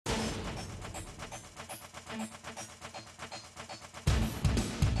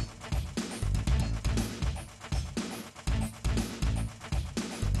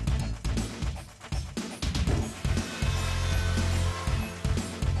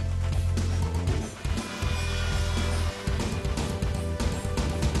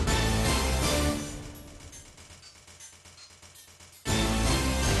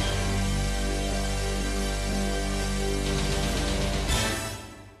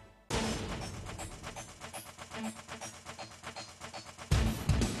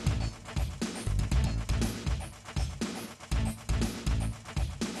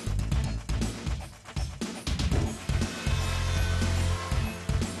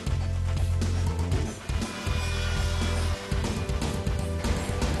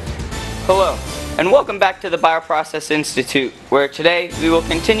Hello, and welcome back to the Bioprocess Institute, where today we will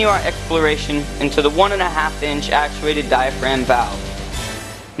continue our exploration into the 1.5-inch actuated diaphragm valve.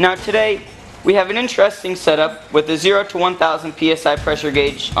 Now today, we have an interesting setup with a 0 to 1000 psi pressure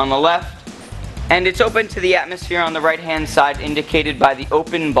gauge on the left, and it's open to the atmosphere on the right-hand side indicated by the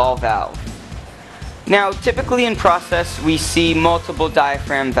open ball valve. Now typically in process we see multiple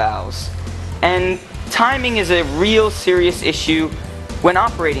diaphragm valves, and timing is a real serious issue when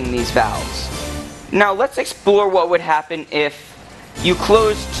operating these valves. Now let's explore what would happen if you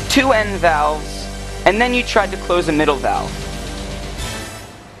closed two end valves and then you tried to close a middle valve.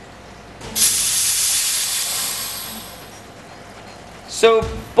 So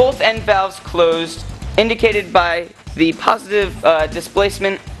both end valves closed, indicated by the positive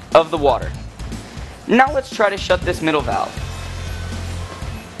displacement of the water. Now let's try to shut this middle valve.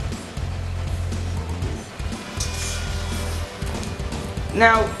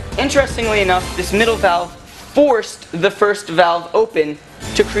 Now, interestingly enough, this middle valve forced the first valve open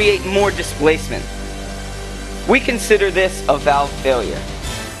to create more displacement. We consider this a valve failure.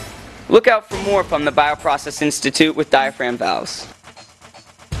 Look out for more from the Bioprocess Institute with diaphragm valves.